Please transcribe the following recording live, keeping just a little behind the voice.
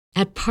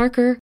At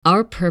Parker,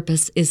 our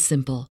purpose is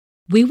simple.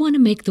 We want to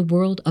make the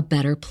world a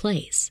better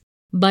place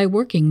by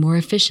working more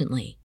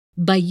efficiently,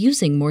 by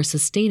using more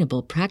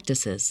sustainable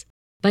practices,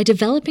 by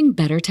developing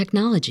better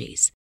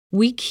technologies.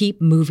 We keep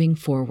moving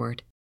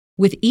forward.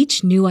 With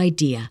each new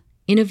idea,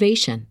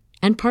 innovation,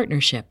 and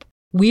partnership,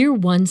 we're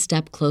one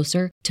step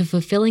closer to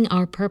fulfilling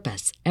our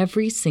purpose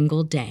every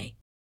single day.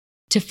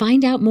 To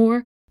find out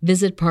more,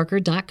 visit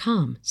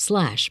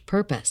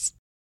parker.com/purpose.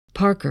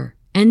 Parker,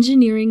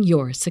 engineering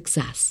your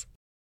success.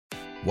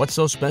 What's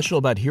so special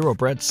about Hero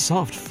Bread's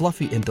soft,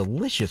 fluffy, and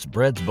delicious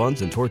breads,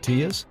 buns, and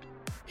tortillas?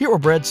 Hero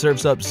Bread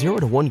serves up 0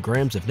 to 1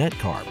 grams of net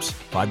carbs,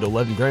 5 to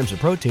 11 grams of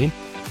protein,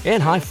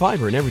 and high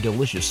fiber in every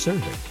delicious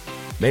serving.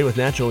 Made with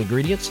natural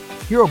ingredients,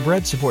 Hero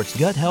Bread supports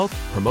gut health,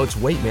 promotes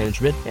weight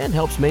management, and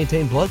helps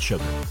maintain blood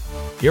sugar.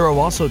 Hero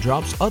also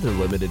drops other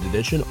limited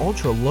edition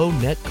ultra-low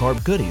net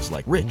carb goodies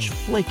like rich,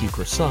 flaky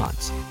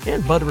croissants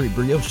and buttery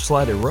brioche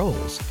slider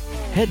rolls.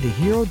 Head to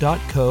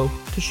hero.co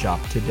to shop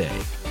today.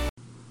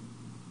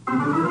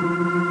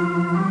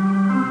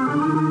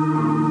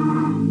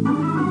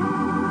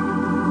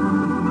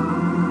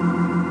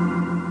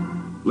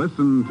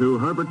 Listen to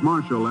Herbert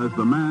Marshall as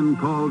the Man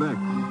Called X.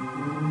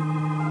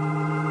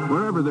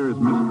 Wherever there is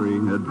mystery,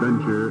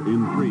 adventure,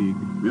 intrigue,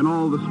 in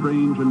all the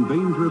strange and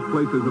dangerous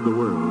places of the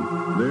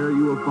world, there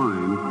you will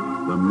find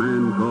the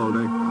Man Called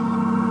X.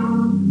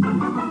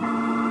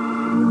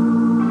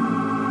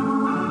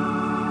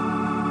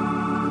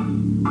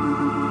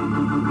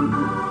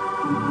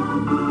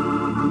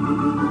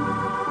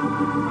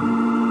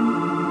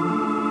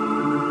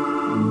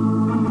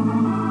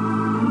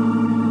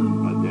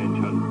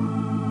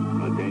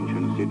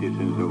 Attention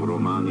citizens of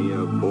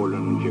Romania,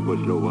 Poland,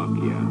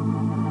 Czechoslovakia.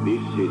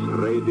 This is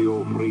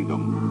Radio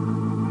Freedom.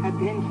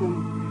 Attention,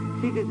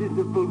 citizens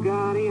of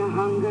Bulgaria,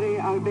 Hungary,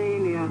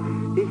 Albania.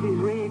 This is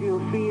Radio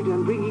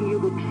Freedom, bringing you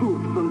the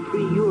truth from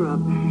free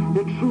Europe.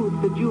 The truth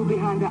that you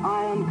behind the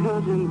Iron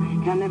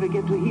Curtain can never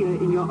get to hear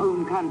in your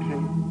own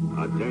country.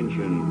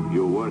 Attention,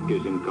 you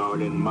workers in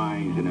Carlin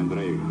Mines in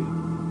Andrei.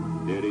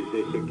 There is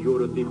a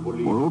security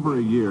police... For over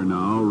a year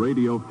now,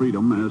 Radio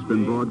Freedom has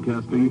been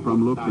broadcasting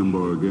from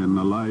Luxembourg in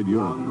Allied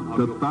Europe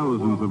to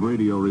thousands of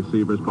radio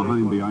receivers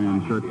behind the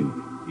Iron Curtain,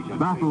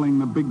 battling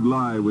the big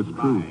lie with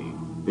truth,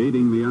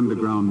 aiding the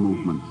underground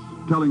movements,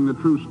 telling the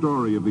true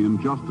story of the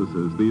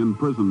injustices, the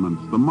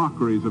imprisonments, the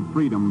mockeries of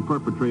freedom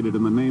perpetrated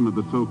in the name of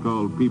the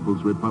so-called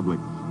People's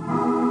Republics.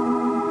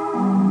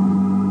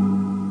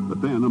 But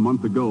then, a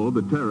month ago,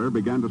 the terror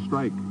began to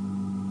strike.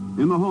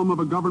 In the home of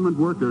a government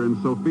worker in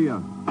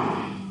Sofia.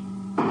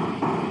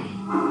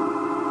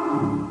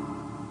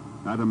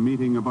 At a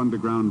meeting of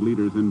underground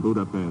leaders in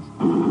Budapest.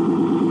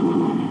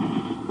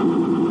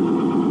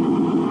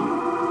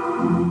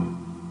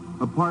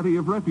 A party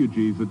of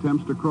refugees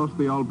attempts to cross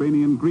the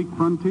Albanian-Greek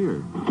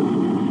frontier.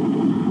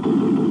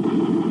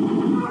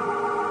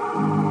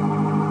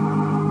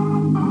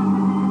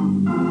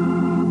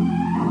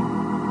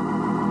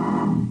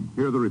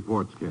 Here are the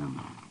reports, Ken.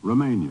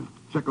 Romania,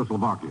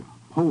 Czechoslovakia,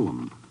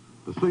 Poland.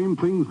 The same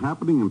things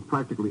happening in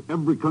practically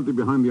every country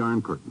behind the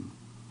Iron Curtain.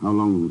 How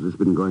long has this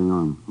been going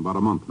on? About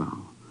a month now.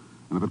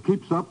 And if it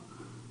keeps up,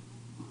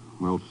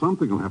 well,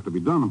 something will have to be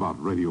done about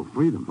Radio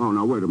Freedom. Oh,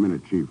 now, wait a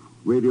minute, Chief.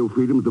 Radio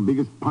Freedom is the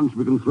biggest punch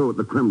we can throw at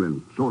the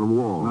Kremlin, short of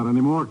war. Not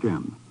anymore,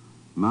 Ken.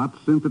 Not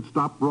since it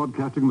stopped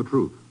broadcasting the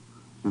truth.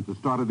 Since it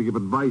started to give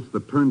advice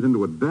that turns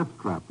into a death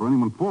trap for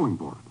anyone falling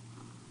for it.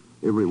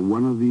 Every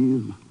one of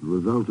these, the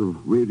result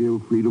of Radio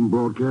Freedom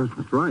broadcast?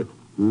 That's right.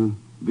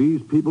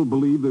 These people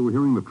believed they were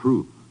hearing the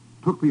truth,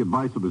 took the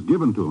advice that was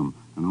given to them,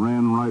 and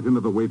ran right into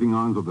the waiting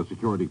arms of the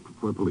security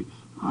police.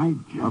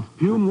 A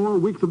few more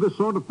weeks of this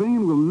sort of thing,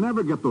 and we'll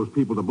never get those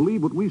people to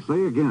believe what we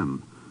say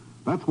again.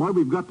 That's why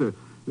we've got to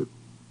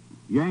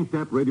yank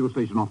that radio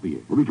station off the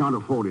air. Well, we can't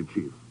afford it,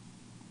 Chief.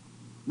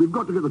 We've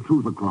got to get the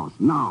truth across,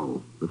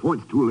 now, before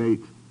it's too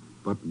late.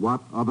 But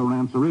what other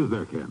answer is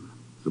there, Ken?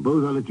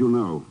 Suppose I let you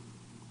know.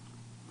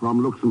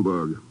 From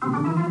Luxembourg.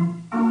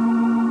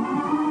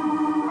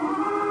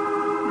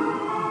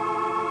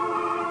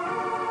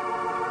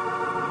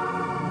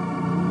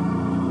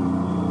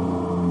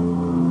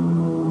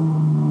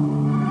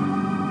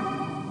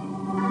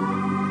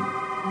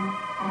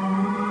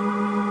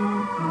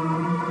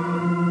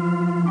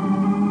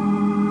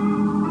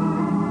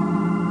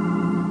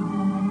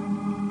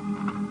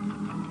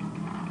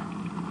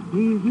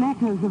 These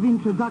letters of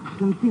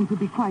introduction seem to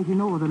be quite in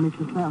order,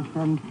 Mr.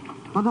 Thurston.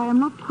 But I am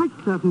not quite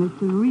certain as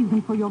to the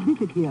reason for your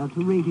visit here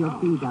to Radio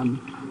Freedom.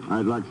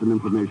 I'd like some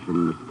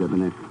information, Miss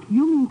Stepanek.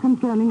 You mean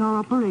concerning our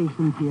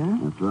operations here?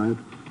 That's right.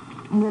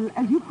 Well,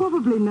 as you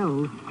probably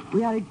know,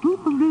 we are a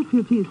group of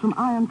refugees from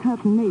Iron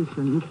Curtain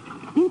nations,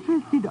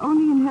 interested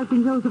only in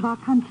helping those of our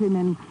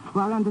countrymen who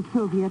are under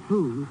Soviet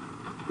rule.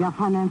 We are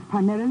financed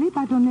primarily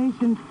by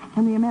donations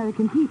from the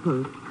American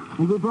people,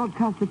 and we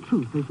broadcast the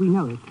truth as we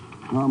know it.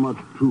 How much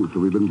truth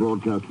have we been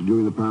broadcasting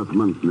during the past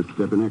month, Miss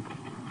Stepanek?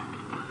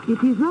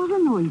 It is rather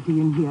noisy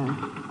in here.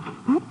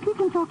 Perhaps we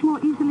can talk more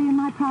easily in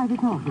my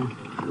private office.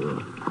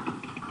 Sure.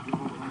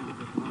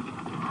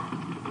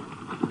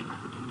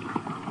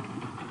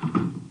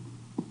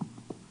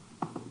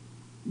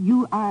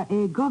 You are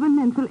a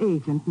governmental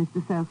agent,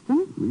 Mr.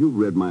 Thurston. You've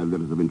read my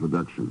letters of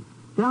introduction.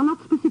 They are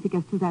not specific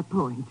as to that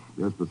point.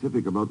 They're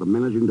specific about the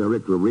managing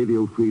director of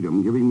Radio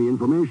Freedom giving me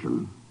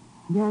information.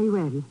 Very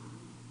well.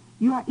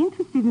 You are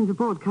interested in the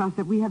broadcast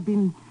that we have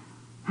been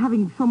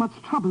having so much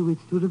trouble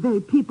with to the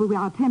very people we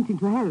are attempting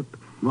to help.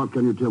 What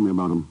can you tell me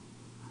about them?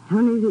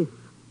 Only this.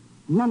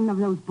 None of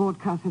those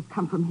broadcasts has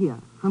come from here,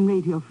 from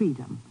Radio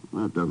Freedom.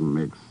 That doesn't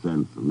make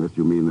sense, unless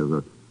you mean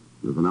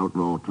there's an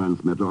outlaw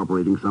transmitter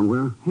operating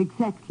somewhere.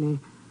 Exactly.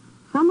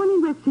 Someone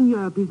in Western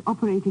Europe is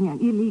operating an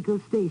illegal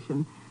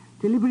station,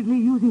 deliberately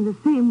using the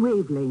same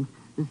wavelength,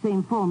 the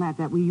same format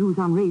that we use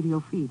on Radio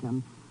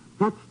Freedom.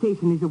 That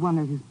station is the one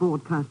that is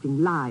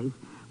broadcasting lies,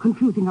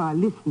 confusing our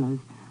listeners,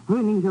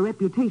 ruining the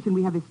reputation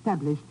we have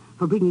established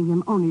for bringing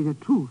them only the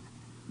truth.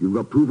 You've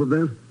got proof of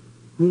that?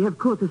 We have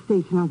caught the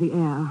station on the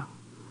air,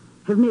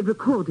 have made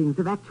recordings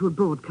of actual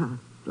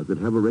broadcasts. Does it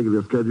have a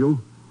regular schedule?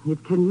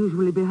 It can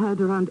usually be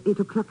heard around 8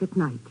 o'clock at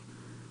night.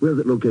 Where's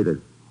it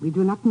located? We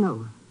do not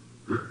know.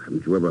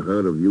 Haven't you ever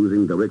heard of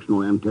using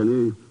directional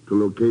antennae to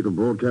locate a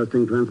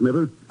broadcasting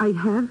transmitter? I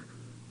have.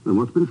 Then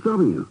what's been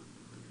stopping you?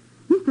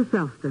 Mr.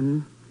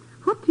 Selston,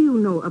 what do you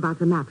know about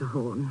the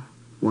Matterhorn?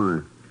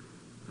 Why?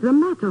 The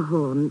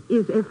Matterhorn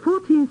is a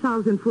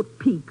 14,000-foot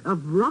peak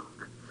of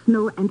rock,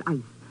 snow, and ice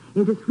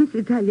in the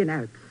Swiss-Italian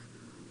Alps.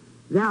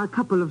 There are a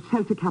couple of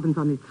shelter cabins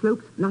on its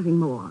slopes, nothing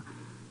more.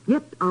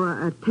 Yet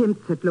our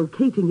attempts at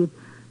locating it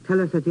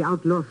tell us that the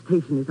outlaw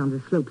station is on the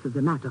slopes of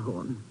the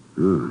Matterhorn.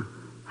 Ah.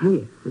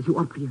 Yes, as you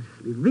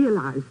obviously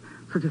realize,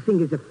 such a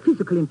thing is a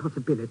physical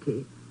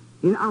impossibility.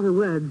 In other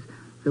words,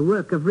 the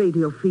work of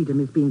Radio Freedom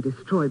is being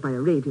destroyed by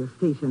a radio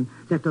station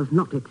that does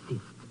not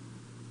exist.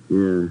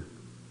 Yeah.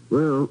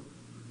 Well,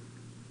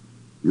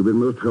 you've been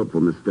most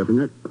helpful, Miss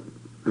Stepanek.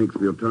 Thanks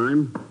for your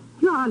time.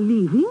 You are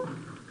leaving?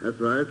 That's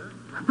right.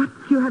 But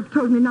you have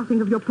told me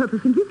nothing of your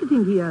purpose in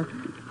visiting here.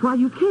 Why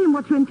you came,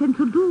 what you intend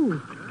to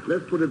do.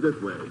 Let's put it this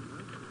way.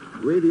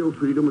 Radio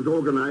Freedom is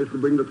organized to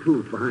bring the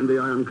truth behind the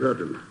Iron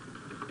Curtain.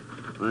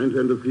 I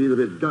intend to see that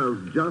it does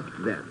just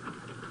that.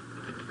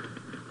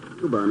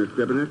 Goodbye, Miss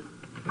Stepanek.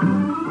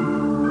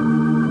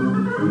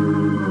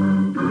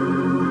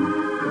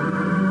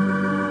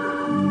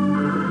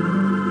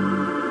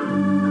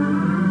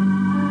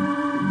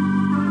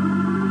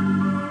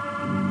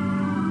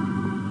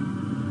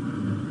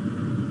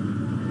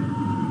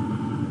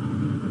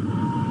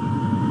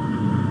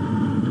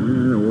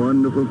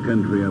 Wonderful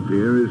country up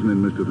here, isn't it,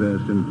 Mr.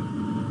 Thurston?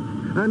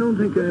 I don't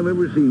think I've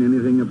ever seen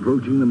anything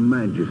approaching the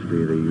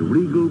majesty, the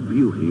regal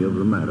beauty of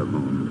the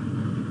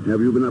Matterhorn.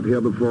 Have you been up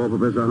here before,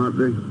 Professor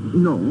Hartley?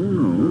 No.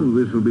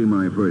 This will be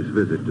my first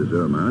visit to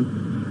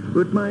Zermatt.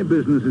 But my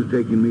business has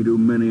taken me to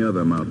many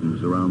other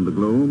mountains around the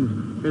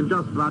globe. And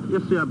just what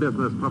is your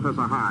business,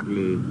 Professor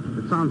Hartley?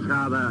 It sounds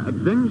rather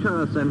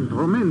adventurous and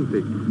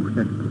romantic.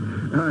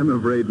 I'm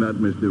afraid not,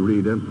 Mr.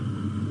 Reader.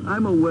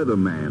 I'm a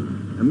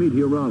weatherman, a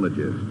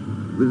meteorologist.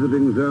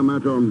 Visiting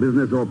Zermatt on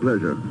business or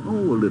pleasure? Oh,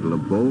 a little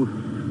of both.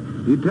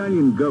 The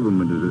Italian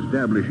government is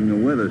establishing a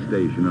weather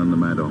station on the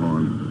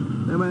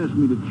Matterhorn. They've asked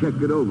me to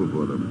check it over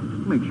for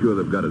them, make sure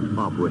they've got it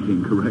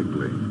operating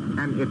correctly.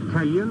 An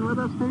Italian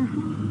weather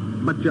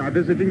station? But you are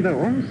visiting the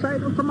wrong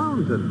side of the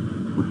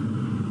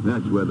mountain.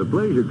 That's where the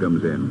pleasure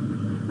comes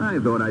in. I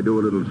thought I'd do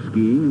a little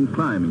skiing and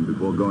climbing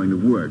before going to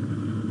work.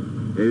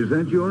 Is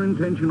that your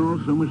intention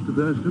also, Mr.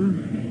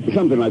 Thurston?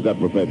 Something like that,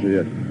 Professor,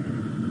 yes.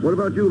 What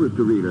about you,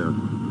 Mr. Reader?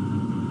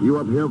 You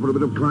up here for a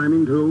bit of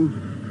climbing, too?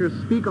 You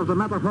speak of the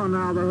Matterhorn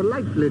rather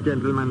lightly,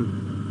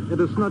 gentlemen. It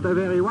is not a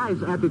very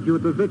wise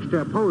attitude with which to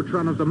approach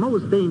one of the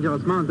most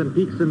dangerous mountain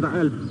peaks in the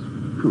Alps.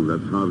 Well,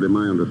 that's hardly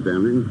my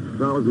understanding.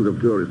 Thousands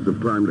of tourists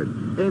have climbed it.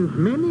 And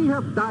many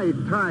have died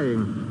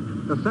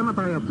trying. The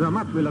cemetery of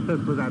Zermatt will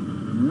attest to that.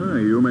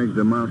 You make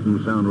the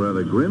mountain sound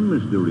rather grim,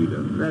 Mr.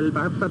 Reader. Well,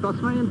 perhaps that was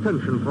my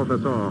intention,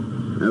 Professor.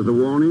 As a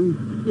warning?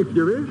 If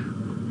you wish.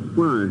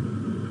 Why?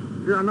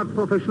 We are not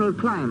professional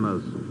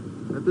climbers.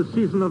 At this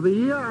season of the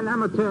year, an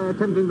amateur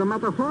attempting the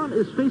Matterhorn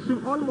is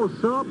facing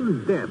almost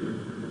certain death.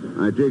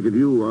 I take it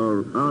you are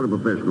a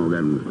professional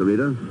then, Mr.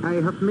 Reader?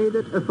 I have made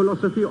it a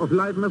philosophy of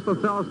life,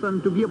 Mr.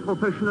 Thurston, to be a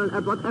professional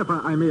at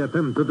whatever I may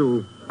attempt to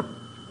do.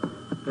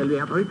 Well, we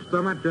have reached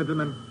so much,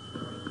 gentlemen.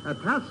 I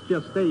trust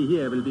your stay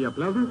here will be a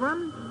pleasant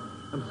one.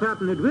 I'm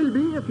certain it will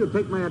be if you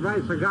take my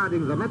advice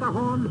regarding the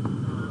Matterhorn.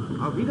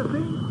 Auf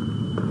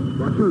Wiedersehen.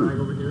 What's your flag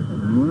over here?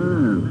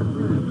 Well,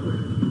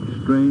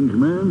 strange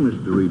man,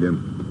 Mr. Reader.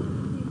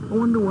 I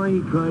wonder why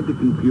he tried to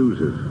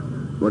confuse us.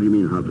 What do you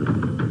mean, Hunter?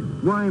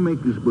 Why make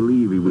us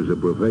believe he was a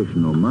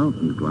professional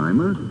mountain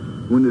climber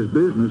when his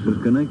business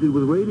is connected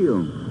with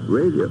radio?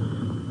 Radio?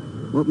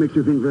 What makes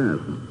you think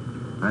that?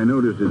 I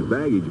noticed his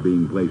baggage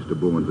being placed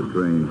aboard the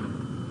train.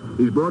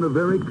 He's brought a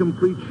very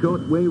complete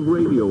shortwave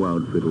radio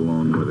outfit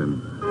along with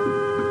him.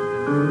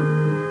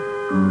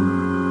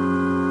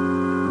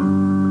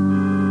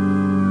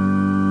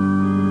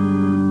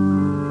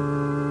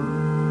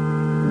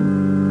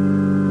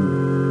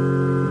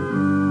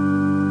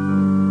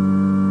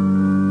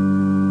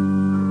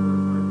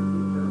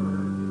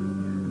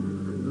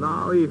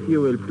 Now, if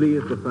you will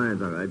please to find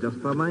the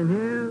register, mein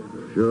Herr.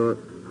 Sure.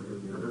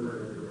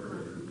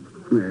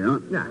 There you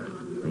are. Yeah,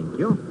 thank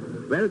you.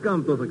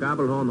 Welcome to the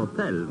Gabelhorn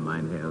Hotel,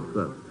 mein Herr,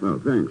 sir. Oh,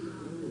 thanks.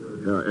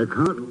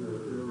 Eckhart?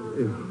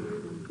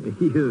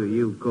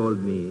 You called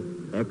me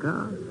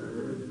Eckhart?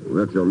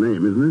 Well, that's your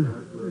name, isn't it?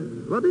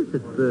 What is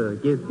it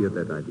gives you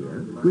that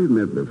idea? We've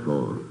met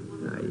before.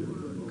 I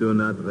do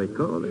not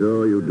recall it.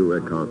 Sure you do,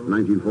 Eckhart.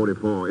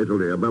 1944,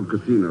 Italy, above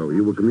Casino.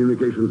 You were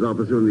communications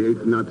officer in the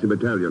 8th Nazi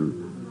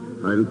Battalion.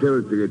 I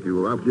interrogated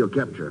you after your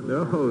capture.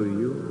 No,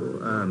 you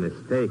are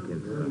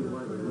mistaken, sir.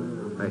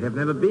 I have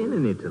never been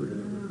in Italy.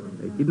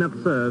 I did not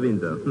serve in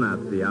the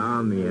Nazi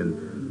army,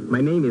 and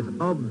my name is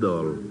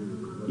Abdul.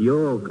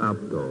 York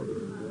Abdul.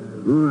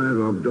 All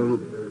right, Abdul.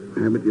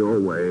 Have it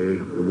your way.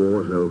 The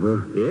war's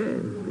over.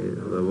 Yes,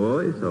 the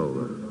war is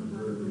over.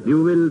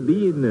 You will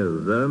be in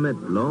the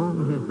Zermatt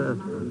long, yes, sir?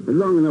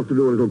 Long enough to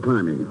do a little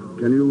climbing.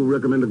 Can you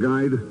recommend a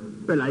guide?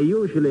 Well, I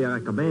usually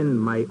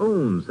recommend my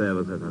own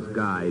services as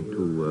guide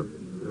to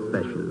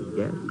special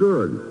guests.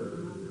 Good.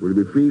 Will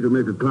you be free to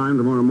make a climb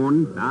tomorrow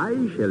morning? I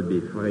shall be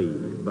free,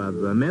 but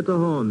the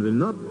Matterhorn will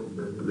not.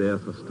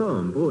 There's a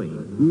storm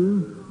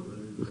brewing.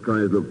 The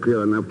skies look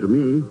clear enough to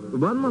me.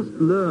 One must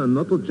learn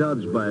not to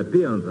judge by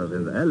appearances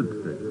in the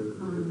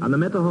Alps. On the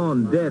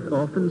Matterhorn, death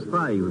often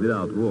strikes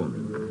without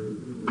warning.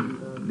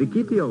 The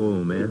key to your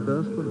room, eh,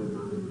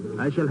 Thurston?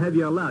 I shall have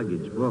your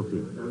luggage brought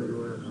in.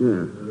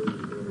 Yeah.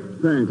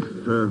 Thanks,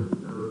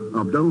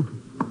 Abdul.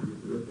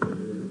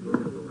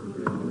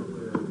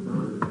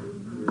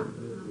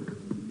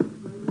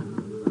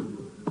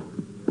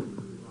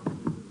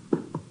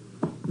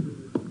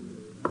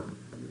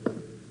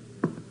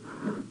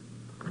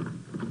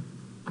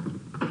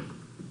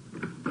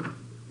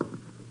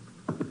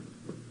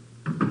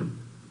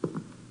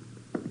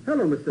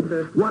 Hello, Mr.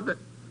 Fisk. What the...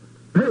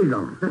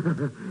 Hazel!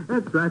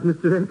 That's right,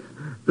 Mr. X.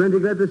 Plenty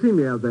glad to see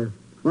me out there.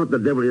 What the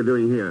devil are you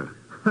doing here?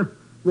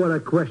 What a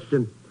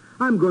question.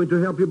 I'm going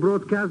to help you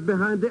broadcast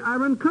behind the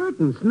Iron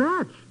Curtain.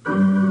 Snatch.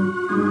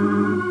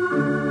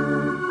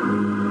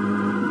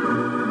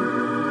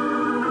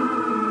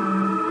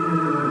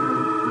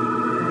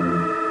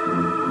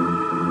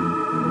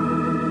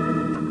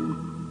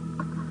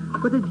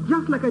 But it's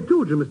just like I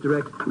told you, Mr.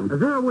 X.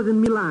 There I was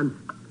in Milan.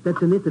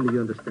 That's in Italy,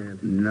 you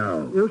understand.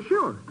 No. Oh,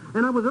 sure.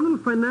 And I was a little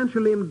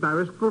financially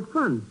embarrassed for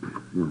fun.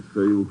 So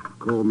you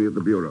called me at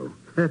the bureau.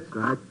 That's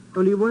right.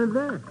 Only you weren't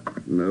there.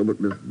 No, but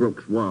Miss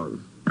Brooks was.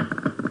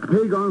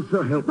 Hagon,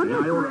 sir, help But me.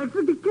 Mr. X,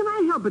 can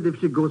I help it if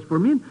she goes for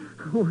me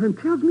and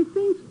tells me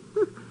things?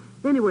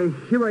 Anyway,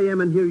 here I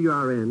am and here you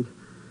are, and...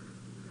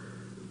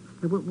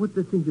 What's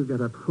the thing you got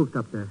hooked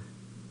up there?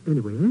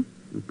 Anyway, eh?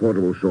 A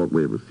portable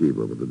shortwave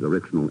receiver with a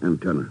directional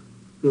antenna.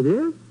 It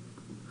is?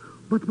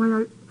 But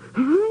why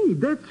Hey,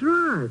 that's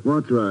right.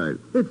 What's right?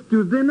 It's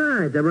Tuesday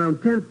night, around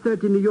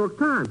 10:30 New York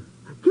time.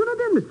 Tune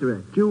it in, Mr.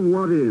 X. Tune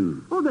what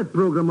in? Oh, that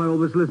program I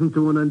always listen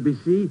to on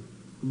NBC.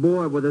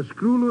 Boy, what a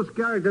screw-loose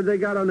character they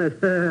got on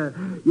it.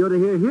 You ought to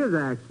hear his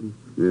accent.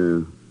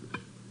 Yeah.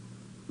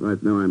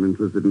 Right now I'm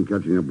interested in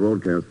catching a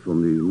broadcast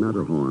from the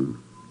Matterhorn.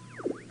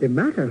 The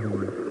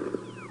Matterhorn?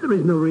 There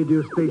is no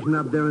radio station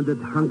up there in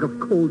that hunk of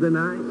cold and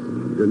ice.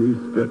 Denise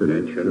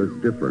Stepanich, that's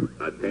different.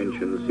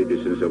 Attention,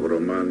 citizens of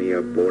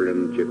Romania,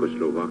 Poland,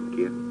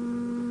 Czechoslovakia.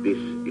 This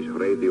is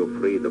Radio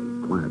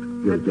Freedom. Quiet.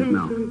 Yes, just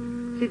now.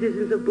 Attention,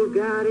 citizens of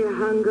Bulgaria,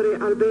 Hungary,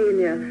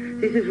 Albania.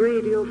 This is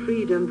Radio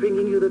Freedom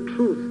bringing you the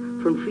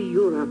truth from free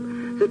Europe.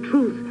 The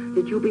truth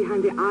that you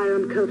behind the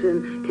Iron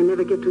Curtain can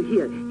never get to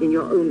hear in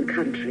your own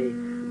country.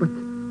 But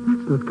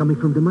that's not coming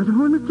from the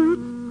Matterhorn, Mr.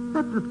 X.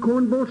 That's the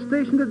cornball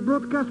station that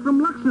broadcasts from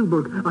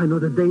Luxembourg. I know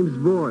the dame's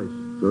voice.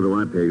 So do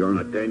I, Pagon.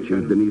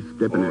 Attention. She's Denise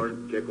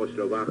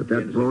Stepanich. But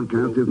that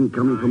broadcast isn't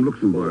coming from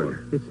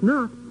Luxembourg. It's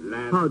not?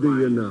 How do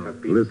you know?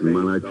 Listen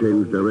while I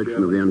change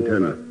direction of the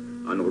antenna.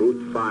 On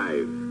Route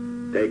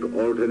 5, take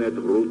alternate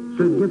Route 2.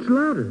 So it gets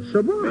louder.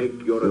 So what?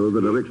 Make your So the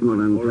escape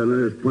directional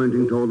antenna is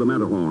pointing toward the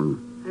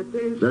Matterhorn.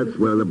 That's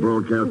where the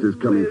broadcast is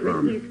coming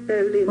from.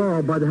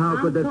 Oh, but how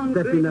could that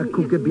Stefina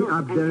Kuka be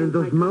up there in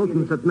those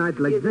mountains at night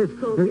like this?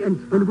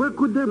 And where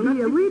could there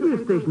be a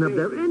radio station up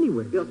there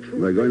anyway?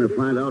 We're going to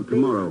find out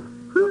tomorrow.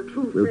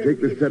 We'll take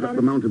this set up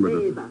the mountain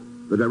with us.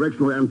 The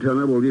directional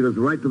antenna will lead us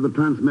right to the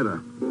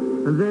transmitter.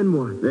 And then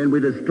what? Then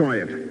we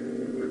destroy it.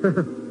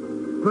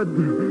 But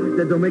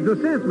that don't make no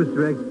sense,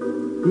 Mr. X.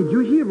 Did you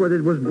hear what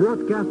it was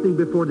broadcasting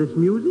before this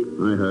music?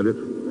 I heard it.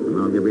 And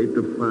I'll give 8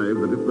 to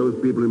 5 that if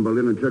those people in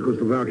Berlin and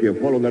Czechoslovakia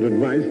follow that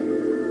advice,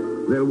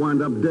 they'll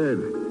wind up dead.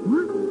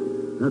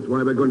 What? That's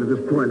why we're going to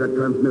destroy that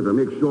transmitter.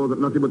 Make sure that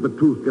nothing but the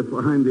truth gets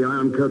behind the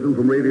Iron Curtain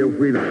from Radio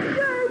Freedom.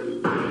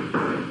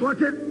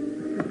 Watch it.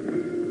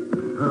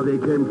 Oh, they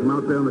came from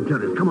out there on the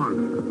terrace. Come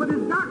on. But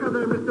it's darker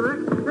there, Mr.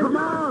 X. Come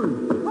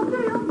on.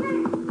 Okay.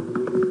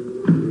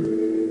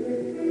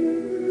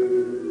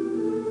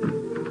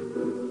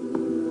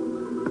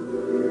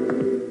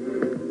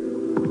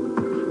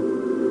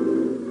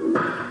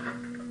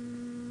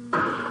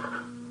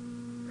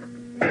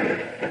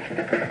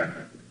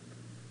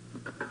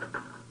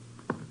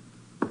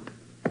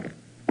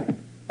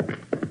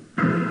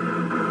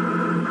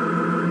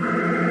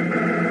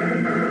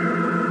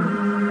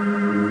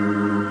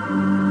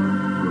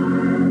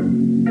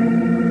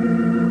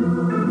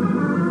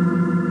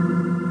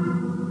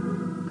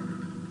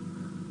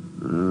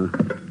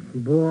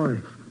 Boy,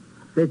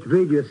 that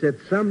radio set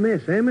some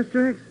mess, eh,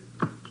 Mr. X?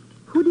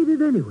 Who did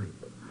it anyway?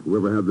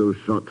 Whoever had those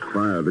shots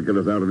fired to get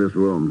us out of this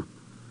room.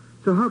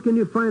 So how can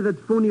you find that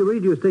phony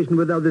radio station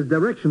without this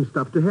direction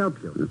stuff to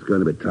help you? It's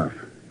going to be tough.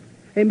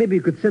 Hey, maybe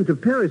you could send to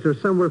Paris or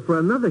somewhere for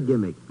another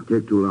gimmick.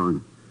 Take too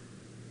long.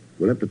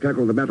 We'll have to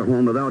tackle the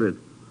Matterhorn without it.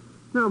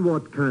 Now,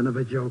 what kind of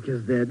a joke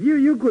is that?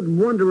 You could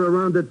wander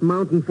around that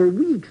mountain for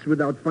weeks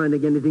without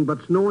finding anything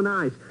but snow and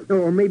ice.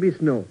 Or maybe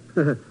snow.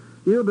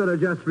 You better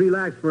just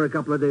relax for a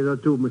couple of days or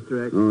two,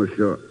 Mr. X. Oh,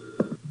 sure.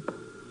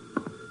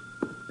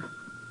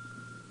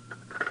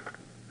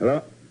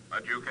 Hello?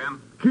 That you,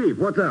 Ken? Chief,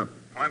 what's up?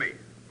 Plenty.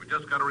 We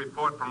just got a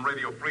report from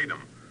Radio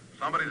Freedom.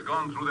 Somebody's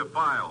gone through their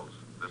files.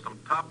 There's some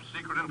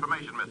top-secret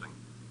information missing.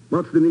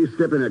 What's Denise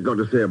Stepanek got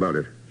to say about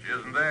it? She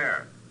isn't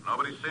there.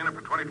 Nobody's seen her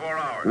for 24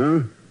 hours.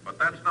 Huh? But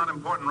that's not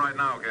important right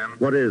now, Ken.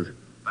 What is?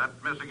 That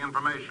missing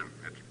information.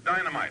 It's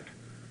dynamite.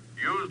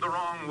 Used the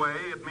wrong way,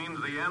 it means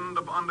the end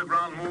of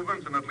underground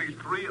movements in at least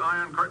 3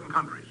 Iron Curtain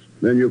countries.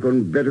 Then you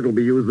can bet it'll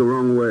be used the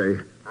wrong way.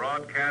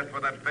 Broadcast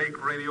with that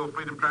fake Radio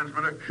Freedom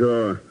transmitter?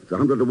 Sure. It's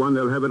 100 to 1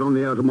 they'll have it on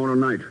the air tomorrow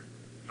night.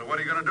 So what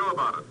are you going to do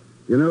about it?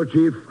 You know,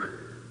 Chief,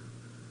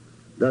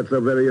 that's a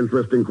very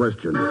interesting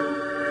question.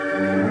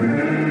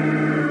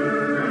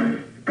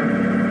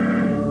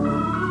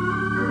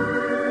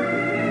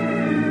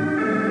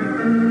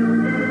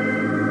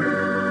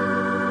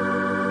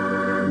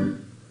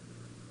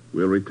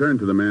 We'll return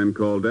to the man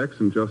called X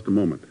in just a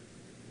moment.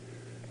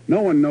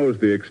 No one knows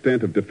the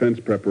extent of defense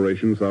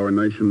preparations our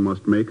nation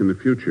must make in the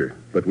future,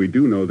 but we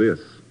do know this.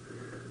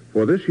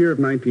 For this year of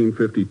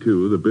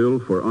 1952, the bill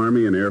for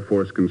Army and Air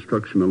Force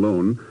construction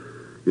alone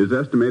is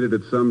estimated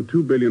at some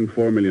 $2.4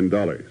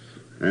 billion,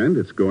 and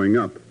it's going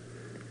up.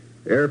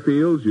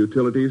 Airfields,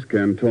 utilities,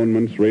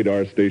 cantonments,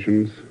 radar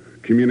stations,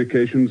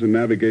 communications and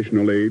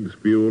navigational aids,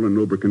 fuel and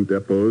lubricant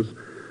depots,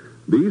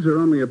 these are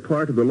only a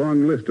part of the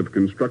long list of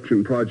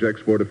construction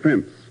projects for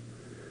defense.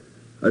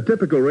 A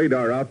typical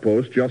radar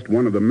outpost, just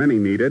one of the many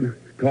needed,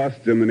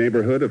 costs in the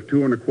neighborhood of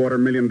 $2.25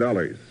 million.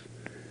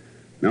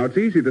 Now, it's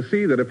easy to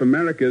see that if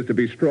America is to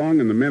be strong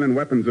in the men and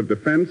weapons of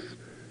defense,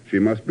 she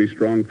must be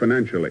strong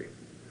financially.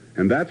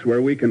 And that's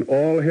where we can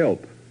all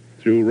help,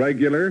 through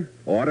regular,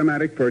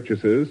 automatic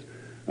purchases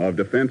of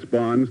defense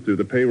bonds through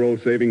the payroll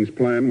savings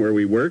plan where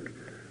we work,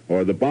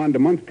 or the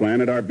bond-a-month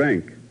plan at our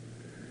bank.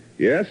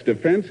 Yes,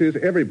 defense is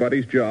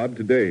everybody's job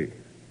today.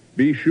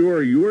 Be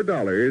sure your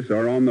dollars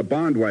are on the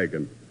bond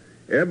wagon.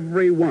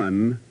 Every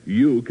one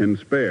you can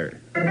spare.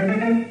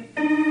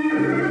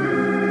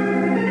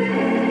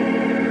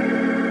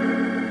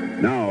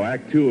 Now,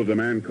 Act 2 of The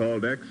Man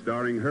Called X,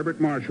 starring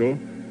Herbert Marshall,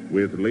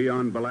 with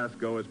Leon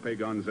Velasco as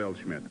Pagon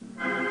Zellschmidt.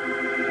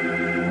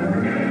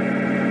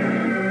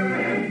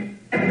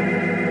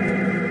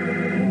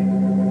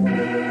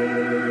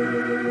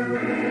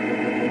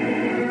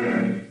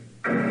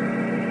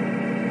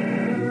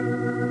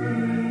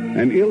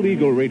 An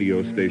illegal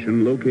radio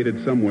station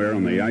located somewhere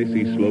on the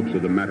icy slopes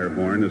of the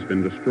Matterhorn has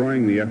been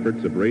destroying the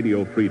efforts of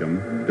Radio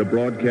Freedom to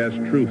broadcast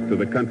truth to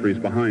the countries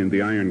behind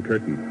the Iron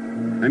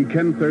Curtain. And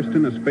Ken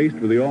Thurston is faced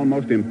with the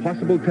almost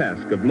impossible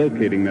task of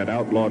locating that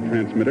outlaw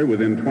transmitter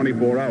within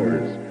 24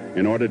 hours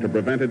in order to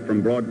prevent it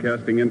from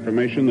broadcasting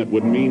information that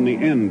would mean the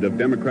end of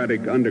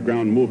democratic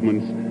underground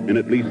movements in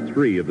at least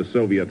 3 of the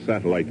Soviet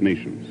satellite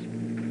nations.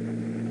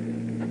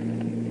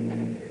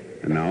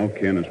 And now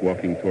Ken is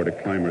walking toward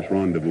a climber's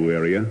rendezvous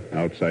area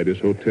outside his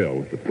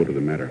hotel at the foot of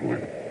the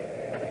Matterhorn.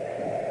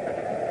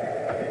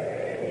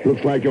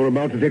 Looks like you're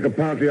about to take a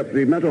party up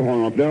the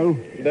Matterhorn, Abdel.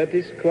 That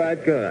is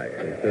quite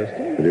correct,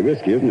 Thurston. Pretty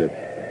risky, isn't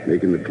it?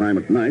 Making the climb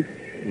at night.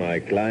 My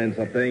clients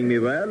are paying me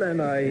well, and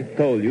I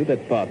told you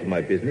that part of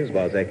my business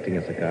was acting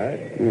as a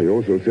guide. Well, you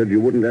also said you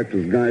wouldn't act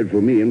as guide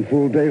for me in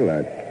full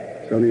daylight.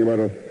 Something about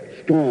a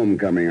storm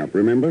coming up,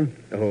 remember?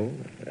 Oh,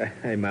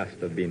 I must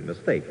have been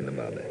mistaken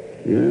about that.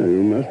 Yeah,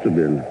 you must have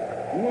been.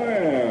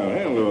 Well,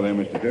 hello there,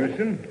 Mr.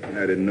 Thurston.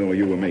 I didn't know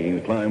you were making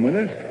the climb with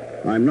us.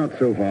 I'm not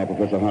so far,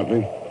 Professor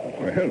Hartley.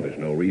 Well, there's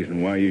no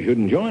reason why you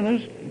shouldn't join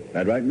us.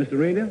 That right, Mr.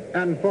 Reader?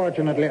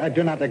 Unfortunately, I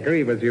do not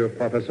agree with you,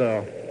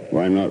 Professor.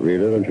 Why not,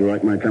 Reader? Don't you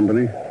like my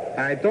company?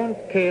 I don't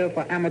care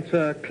for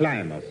amateur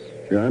climbers.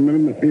 Yeah, I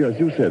remember. Yes,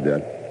 you said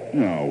that.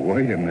 No,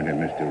 wait a minute,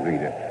 Mr.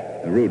 Reader.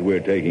 The route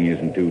we're taking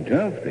isn't too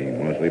tough. The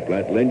mostly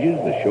flat ledges,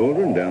 the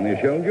shoulder, and down the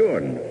Shell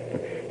Jordan.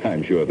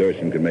 I'm sure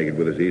Thurston can make it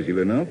with us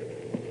easily enough.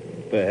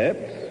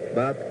 Perhaps,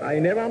 but I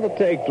never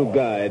undertake to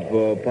guide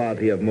for a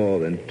party of more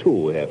than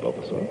 2, Herr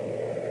Professor.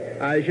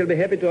 I shall be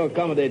happy to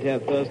accommodate Herr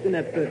Thurston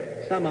at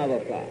some other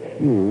time.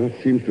 Oh,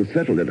 that seems to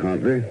settle it,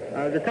 Hartley.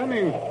 Are you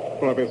coming,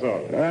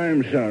 Professor?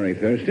 I'm sorry,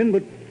 Thurston,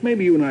 but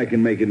maybe you and I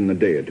can make it in a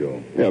day or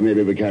two. Yeah,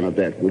 maybe we can at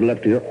that. Good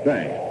luck to you.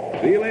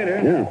 Thanks. See you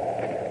later. Yeah.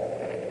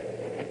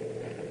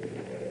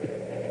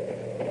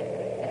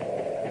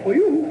 For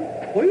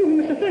you,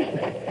 Mr.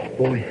 Thurston.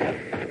 Boy,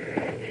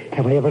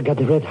 have I ever got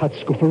the red hot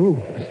scooperoo,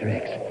 Mr.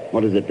 X.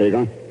 What is it,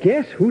 Pagon?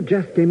 Guess who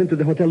just came into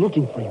the hotel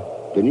looking for you?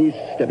 Denise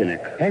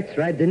Stepanek. That's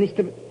right, Denise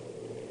Stepanek.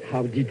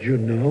 How did you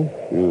know?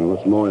 Yeah,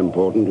 what's more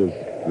important is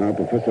how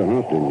Professor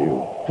Hartley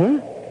knew. Huh?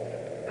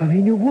 How he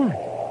knew what?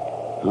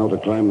 How to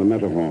climb the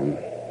Matterhorn.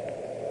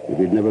 If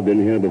he'd never been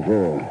here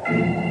before.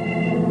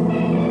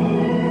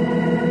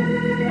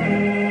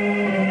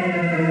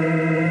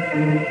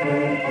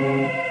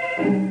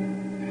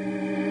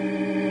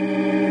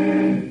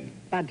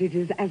 But it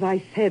is as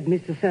I said,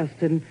 Mr.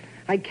 Thurston.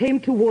 I came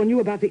to warn you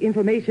about the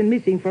information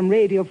missing from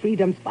Radio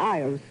Freedom's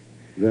files.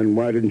 Then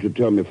why didn't you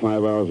tell me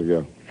 5 hours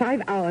ago?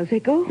 5 hours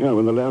ago? Yeah,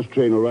 when the last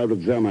train arrived at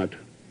Zermatt.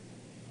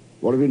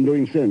 What have you been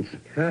doing since?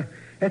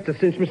 That's a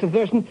cinch, Mr.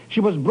 Thurston. She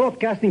was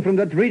broadcasting from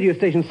that radio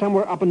station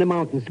somewhere up in the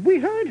mountains. We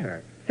heard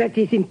her. That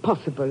is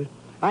impossible.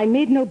 I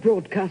made no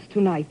broadcast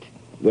tonight.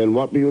 Then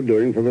what were you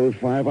doing for those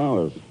 5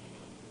 hours?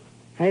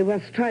 I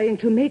was trying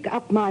to make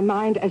up my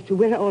mind as to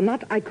whether or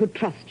not I could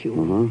trust you.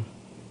 Uh-huh.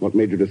 What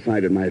made you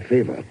decide in my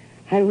favor?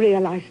 I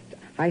realized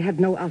I had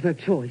no other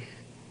choice.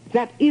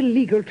 That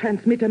illegal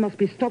transmitter must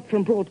be stopped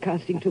from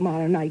broadcasting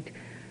tomorrow night.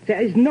 There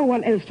is no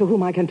one else to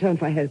whom I can turn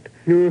for help.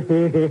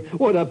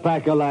 What a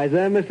pack of lies,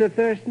 Mr.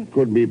 Thurston?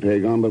 Could be,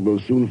 Pagon, but we'll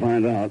soon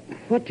find out.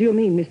 What do you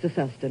mean, Mr.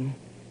 Thurston?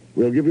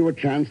 We'll give you a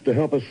chance to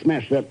help us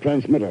smash that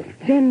transmitter.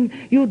 Then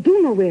you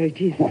do know where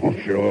it is? Oh,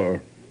 sure.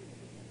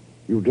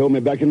 You told me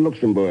back in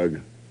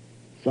Luxembourg.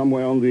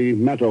 Somewhere on the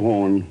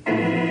Matterhorn.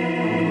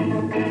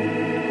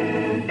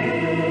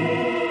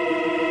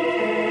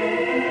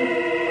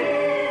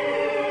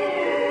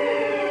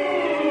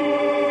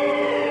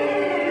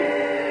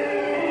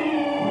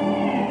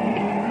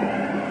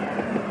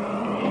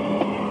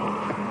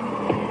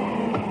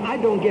 I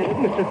don't get it,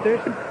 Mr.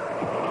 Thurston.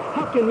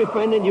 How can we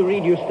find any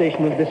radio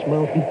station on this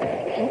mountain?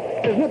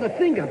 There's not a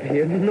thing up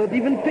here, not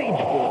even page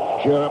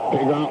board. Cheer up,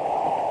 Pagon.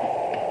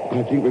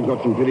 I think we've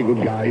got some pretty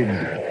good guides.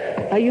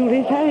 Are you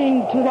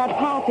referring to that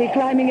party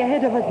climbing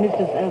ahead of us,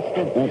 Mr.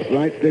 Thurston? That's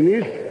right,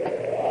 Denise.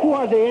 Who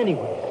are they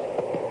anyways?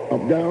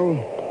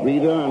 Updell,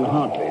 Reeder, and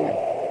Hartley.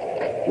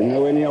 Do you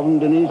know any of them,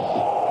 Denise?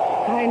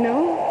 I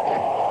know.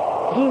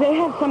 Do they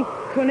have some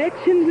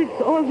connection with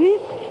all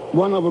this?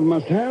 One of them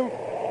must have.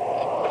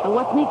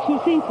 What makes you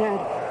think that?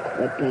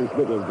 That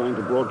transmitter is going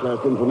to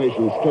broadcast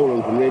information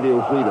stolen from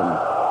Radio Freedom.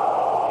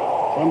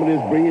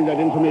 Somebody's bringing that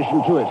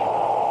information to it.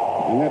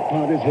 And that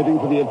party's heading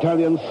for the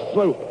Italian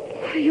slope.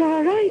 You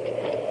are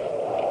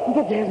right.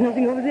 But there's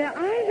nothing over there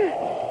either.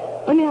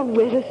 Only a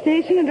weather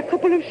station and a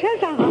couple of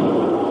shelter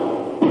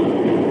houses.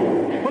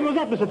 What was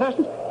that, Mr.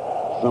 Thurston?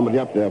 Somebody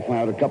up there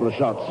fired a couple of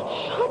shots.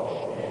 Shots?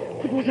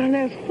 But what on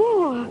earth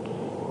for?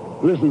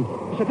 Listen.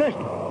 Mr.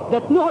 Thurston,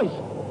 that noise.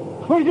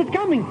 Where is it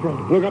coming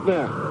from? Look up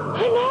there.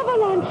 An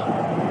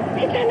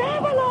avalanche. It's an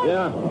avalanche.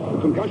 Yeah, the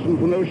concussion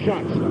from those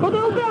shots. Oh,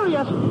 they'll bury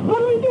us. What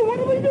do we do? What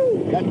do we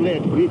do? That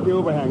ledge, beneath the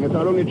overhang. It's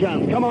our only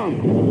chance. Come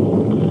on.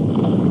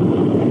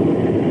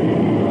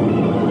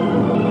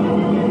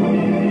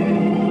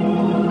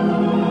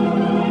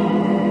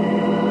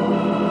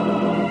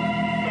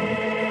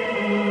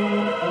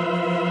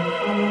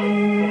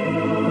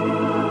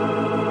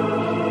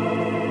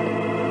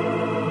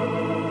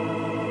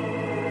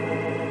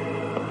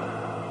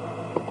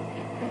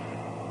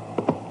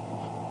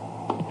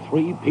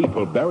 Three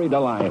people buried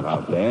alive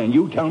out there, and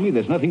you tell me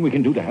there's nothing we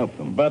can do to help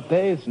them. But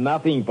there's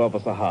nothing,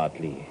 Professor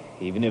Hartley.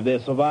 Even if they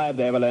survived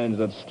the avalanche,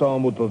 that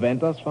storm would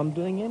prevent us from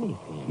doing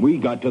anything. We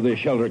got to the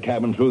shelter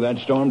cabin through that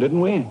storm, didn't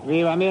we?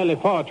 We were merely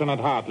fortunate,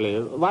 Hartley.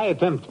 Why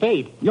attempt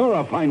fate? You're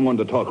a fine one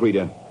to talk,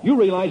 Reeder. You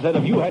realize that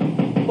if you had...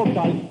 Look,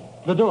 Charlie.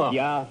 The door.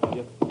 Yeah.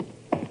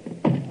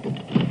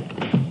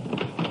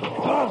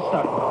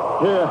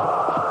 Here.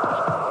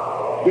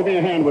 Give me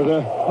a hand with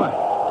her. What?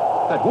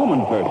 That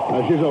woman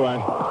first. She's all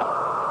right.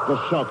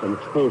 Just shock and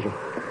exposure.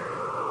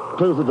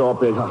 Close the door,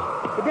 Baker.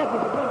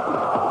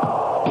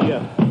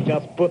 Here,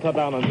 just put her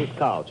down on this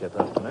couch,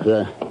 Thurston.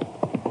 There.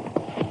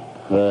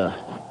 There.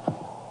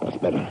 That's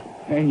better.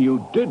 And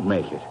you did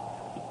make it.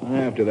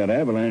 After that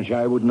avalanche,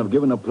 I wouldn't have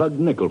given a plugged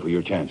nickel for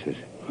your chances.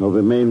 Well,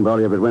 the main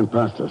body of it went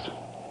past us.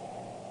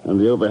 And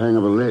the overhang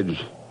of a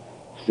ledge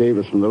saved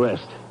us from the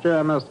rest.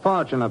 You're most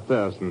fortunate,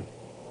 Thurston.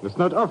 It's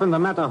not often the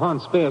Matterhorn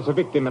spares a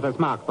victim it has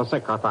marked for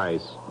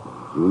sacrifice.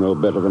 You know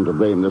better than to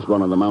blame this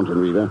one on the mountain,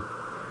 Reeder.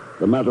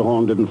 The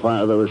Matterhorn didn't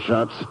fire those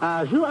shots.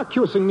 Are you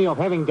accusing me of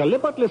having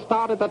deliberately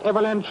started that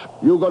avalanche?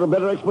 You got a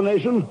better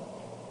explanation?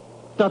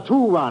 The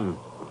true one.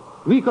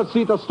 We could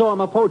see the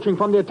storm approaching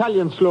from the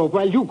Italian slope,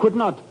 while you could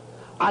not.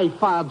 I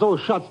fired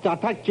those shots to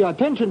attract your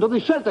attention to the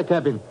shelter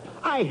cabin.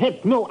 I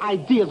had no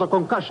idea the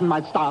concussion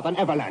might start an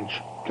avalanche.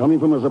 Coming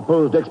from a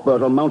supposed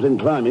expert on mountain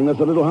climbing,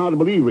 that's a little hard to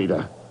believe,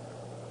 Reeder.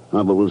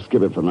 But we'll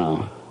skip it for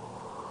now.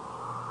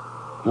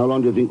 How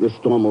long do you think this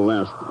storm will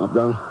last,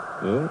 Updal?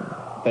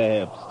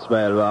 Perhaps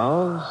 12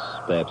 hours,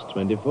 perhaps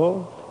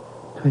 24.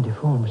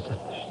 24, Mr.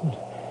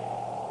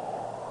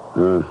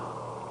 Thurston.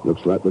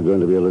 Looks like we're going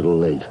to be a little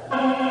late.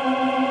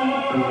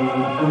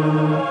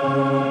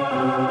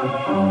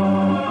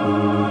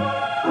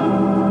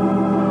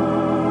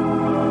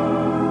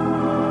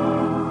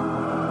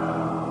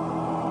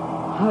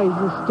 How is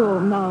the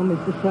storm now,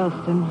 Mr.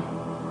 Thurston?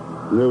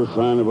 No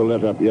sign of a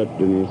let-up yet,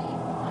 Denise.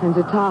 And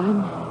the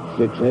time?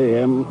 6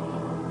 a.m.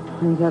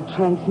 And that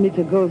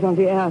transmitter goes on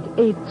the air at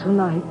 8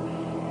 tonight.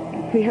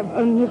 We have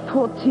only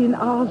 14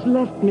 hours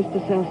left, Mr.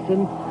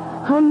 Thurston.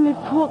 Only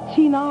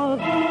 14 hours.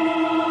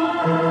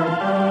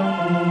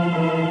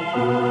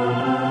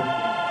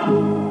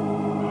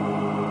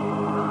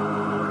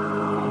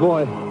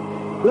 Boy,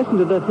 listen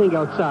to that thing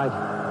outside.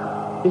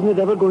 Isn't it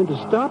ever going to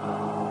stop?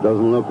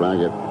 Doesn't look like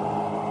it.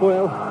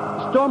 Well,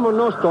 storm or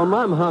no storm,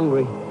 I'm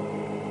hungry.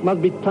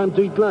 Must be time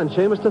to eat lunch,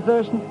 eh, Mr.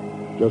 Thurston?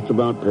 Just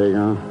about,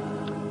 Pagan.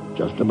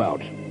 Just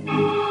about.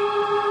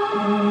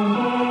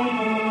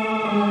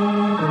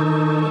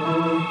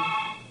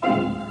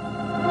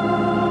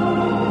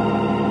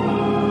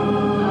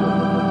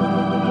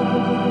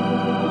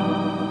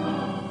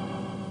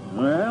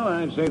 Well,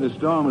 I'd say the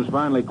storm has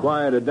finally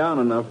quieted down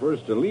enough for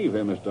us to leave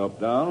here, Mr.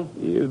 Updown.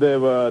 If there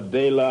were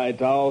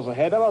daylight hours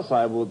ahead of us,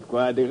 I would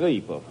quite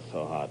agree,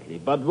 Professor Hartley.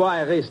 But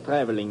why risk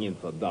traveling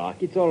into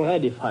dark? It's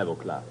already 5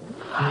 o'clock.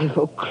 5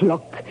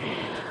 o'clock.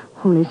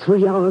 Only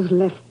 3 hours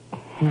left.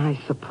 I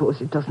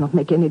suppose it does not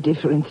make any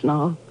difference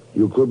now.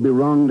 You could be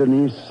wrong,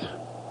 Denise.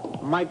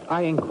 Might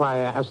I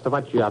inquire as to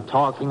what you are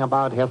talking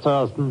about, Herr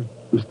Thurston?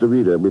 Mr.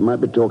 Reader, we might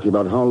be talking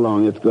about how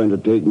long it's going to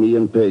take me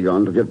and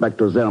Pagan to get back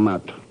to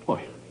Zermatt.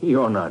 Boy,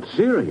 you're not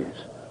serious.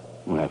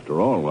 Well, after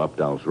all,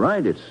 Updow's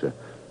right. It's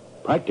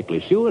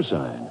practically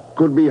suicide.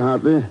 Could be,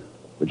 Hartley,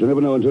 but you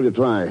never know until you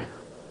try.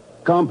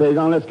 Come,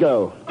 Pagan, let's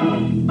go.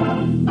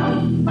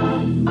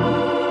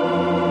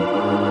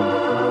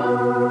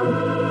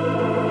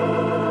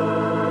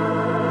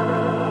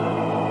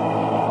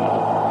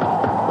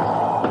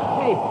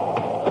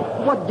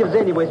 What gives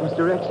anyways,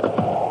 Mr. X?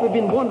 We've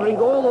been wandering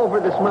all over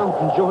this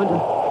mountain joint,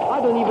 and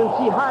I don't even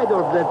see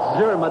Hydor of that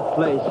Zermatt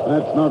place.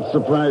 That's not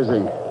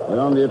surprising. We're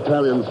on the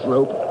Italian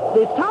slope.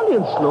 The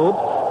Italian slope?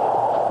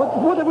 But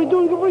what are we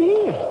doing over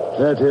here?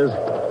 That is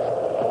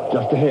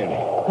just ahead.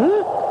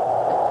 Huh?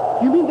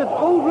 You mean that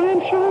old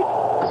ram shack?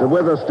 It's a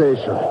weather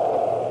station.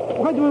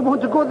 Why do we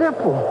want to go there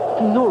for?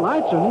 No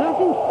lights or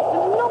nothing?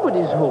 And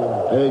nobody's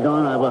home.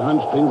 Pagan, I have a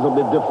hunch things will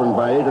be different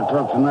by 8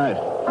 o'clock tonight.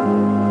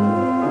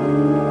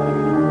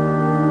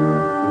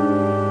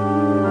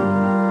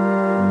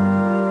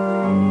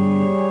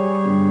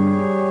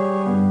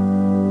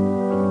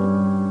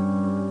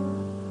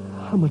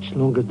 How much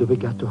longer do we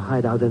got to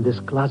hide out in this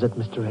closet,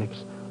 Mr.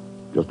 X?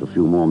 Just a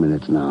few more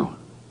minutes now.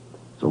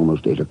 It's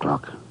almost 8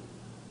 o'clock.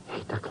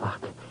 8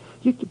 o'clock?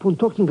 You keep on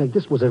talking like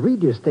this was a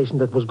radio station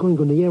that was going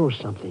on the air or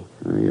something.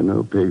 You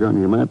know,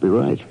 Pagan, you might be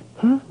right.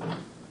 Huh?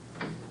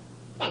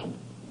 Hey,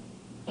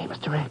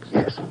 Mr. X.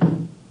 Yes.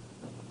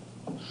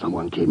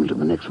 Someone came into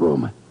the next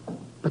room.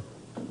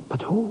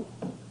 But who?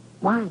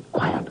 Why?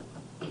 Quiet.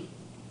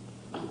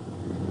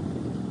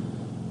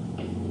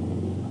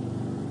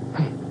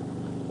 Hey,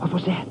 what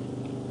was that?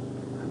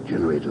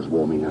 Generator's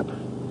warming up.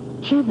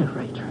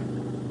 Generator?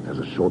 There's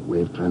a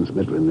shortwave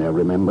transmitter in there,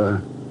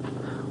 remember?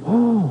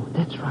 Oh,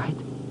 that's right.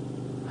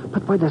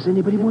 But why does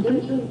anybody want to...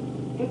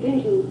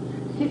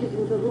 Attention,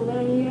 citizens of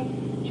Romania,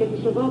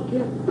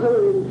 Czechoslovakia,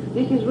 Poland.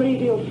 This is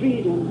Radio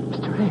Freedom.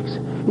 Mr. X,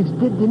 it's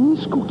dead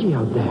Denise Cookie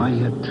out there.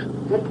 Quiet.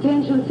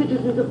 Attention,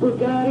 citizens of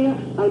Bulgaria,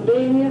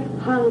 Albania,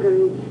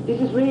 Hungary.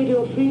 This is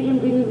Radio Freedom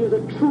bringing you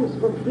the truth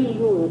from free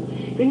Europe,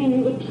 bringing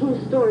you the true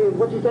story of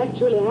what is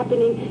actually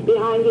happening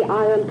behind the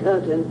Iron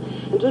Curtain.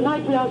 And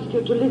tonight we ask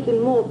you to listen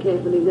more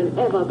carefully than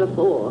ever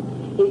before.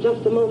 In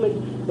just a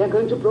moment, we are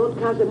going to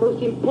broadcast the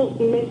most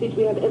important message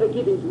we have ever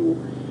given you.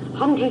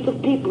 Hundreds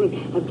of people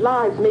have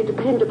lives may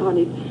depend upon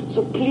it,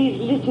 so please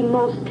listen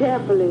most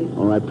carefully.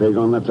 All right,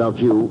 Pagan, that's our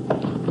cue.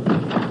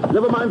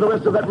 Never mind the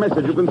rest of that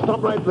message. You can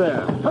stop right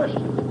there. Hush!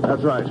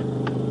 That's right.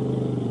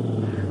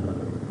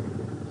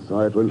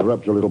 Sorry to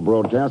interrupt your little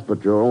broadcast,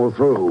 but you're all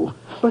through.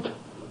 But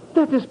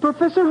that is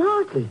Professor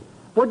Hartley.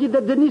 Where did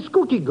that Denise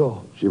Cookie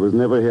go? She was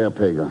never here,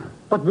 Pagan.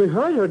 But we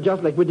heard her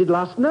just like we did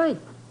last night.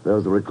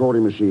 There's the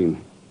recording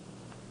machine.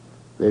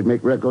 They'd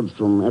make records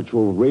from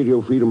actual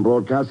Radio Freedom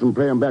broadcasts and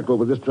play them back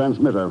over this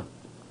transmitter.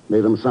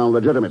 Made them sound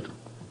legitimate.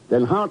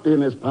 Then Hartley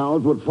and his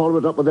pals would follow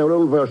it up with their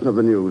own version of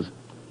the news.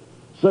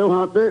 So,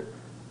 Hartley,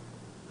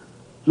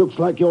 looks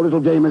like your little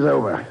game is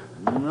over.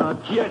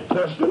 Not yet,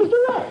 Thurston.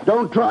 Mr. X!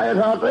 Don't try it,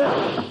 Hartley.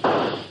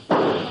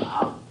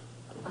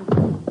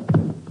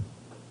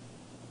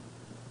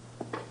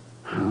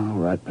 All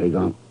right,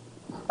 Pagan.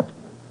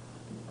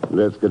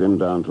 Let's get him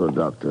down to a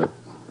doctor.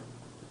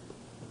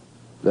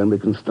 Then we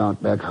can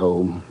start back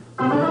home.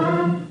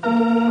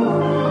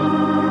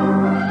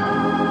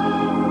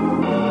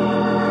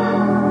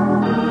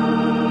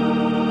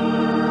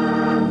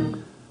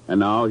 And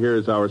now,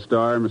 here's our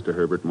star, Mr.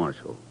 Herbert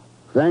Marshall.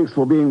 Thanks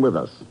for being with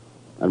us.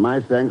 And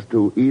my thanks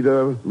to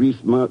Ida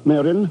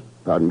Reese-Marin,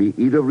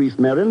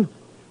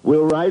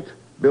 Will Wright,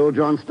 Bill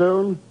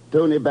Johnstone,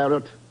 Tony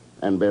Barrett,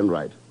 and Ben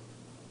Wright.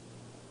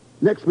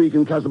 Next week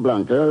in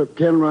Casablanca,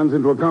 Ken runs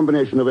into a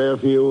combination of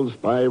airfields,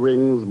 spy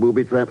rings,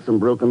 booby traps, and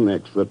broken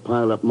necks that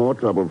pile up more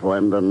trouble for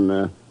him than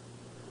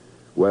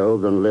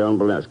Leon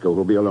Velasco,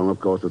 who'll be along, of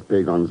course, as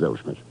Pagan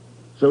Zellschmidt.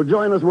 So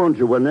join us, won't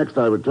you, when next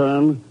I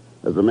return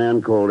as the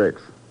man called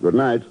X. Good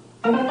night.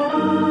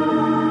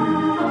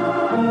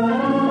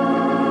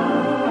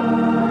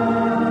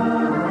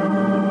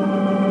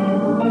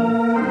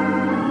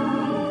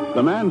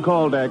 The Man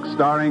Called X,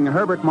 starring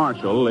Herbert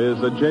Marshall,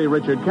 is a J.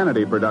 Richard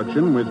Kennedy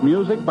production with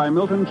music by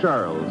Milton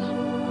Charles.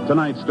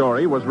 Tonight's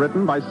story was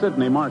written by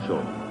Sidney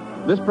Marshall.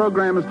 This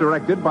program is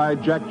directed by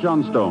Jack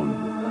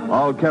Johnstone.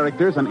 All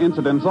characters and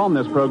incidents on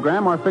this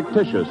program are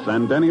fictitious,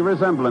 and any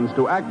resemblance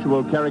to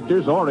actual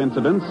characters or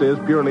incidents is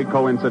purely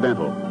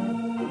coincidental.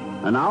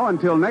 And now,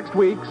 until next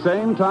week,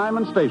 same time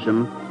and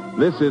station,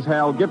 this is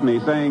Hal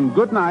Gibney saying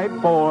good night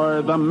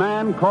for The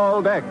Man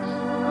Called X.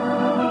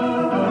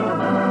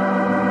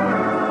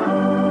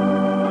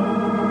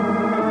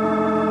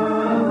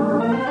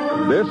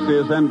 This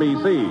is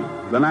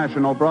NBC, the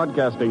national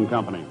broadcasting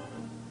company.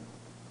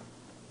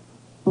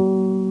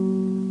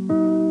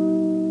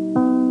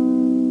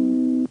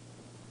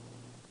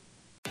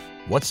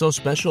 What's so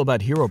special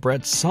about Hero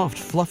Bread's soft,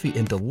 fluffy,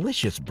 and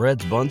delicious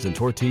breads, buns, and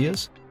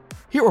tortillas?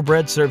 Hero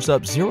Bread serves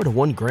up 0 to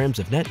 1 grams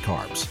of net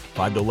carbs,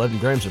 5 to 11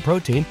 grams of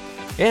protein,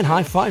 and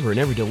high fiber in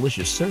every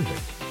delicious serving.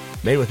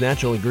 Made with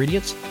natural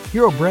ingredients,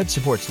 Hero Bread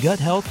supports gut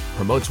health,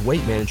 promotes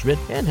weight management,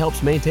 and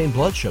helps maintain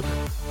blood sugar.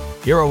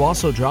 Hero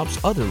also drops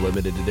other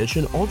limited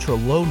edition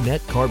ultra-low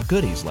net carb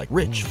goodies like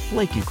rich,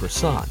 flaky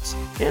croissants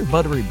and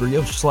buttery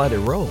brioche slider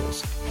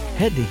rolls.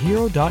 Head to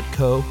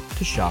hero.co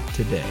to shop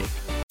today.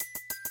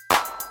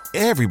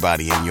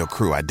 Everybody in your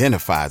crew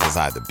identifies as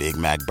either Big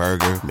Mac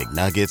Burger,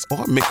 McNuggets,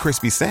 or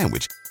McCrispy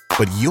Sandwich.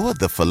 But you're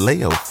the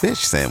Filet-O-Fish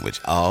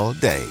Sandwich all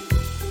day.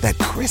 That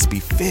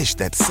crispy fish,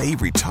 that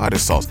savory tartar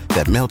sauce,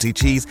 that melty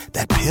cheese,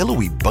 that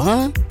pillowy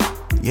bun.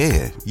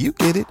 Yeah, you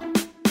get it.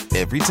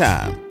 Every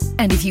time.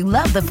 And if you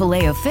love the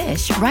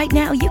Filet-O-Fish, right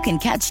now you can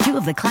catch 2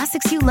 of the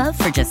classics you love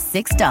for just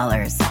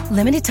 $6.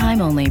 Limited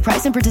time only.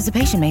 Price and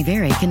participation may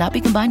vary. Cannot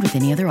be combined with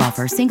any other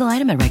offer. Single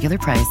item at regular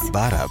price.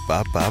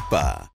 Ba-da-ba-ba-ba.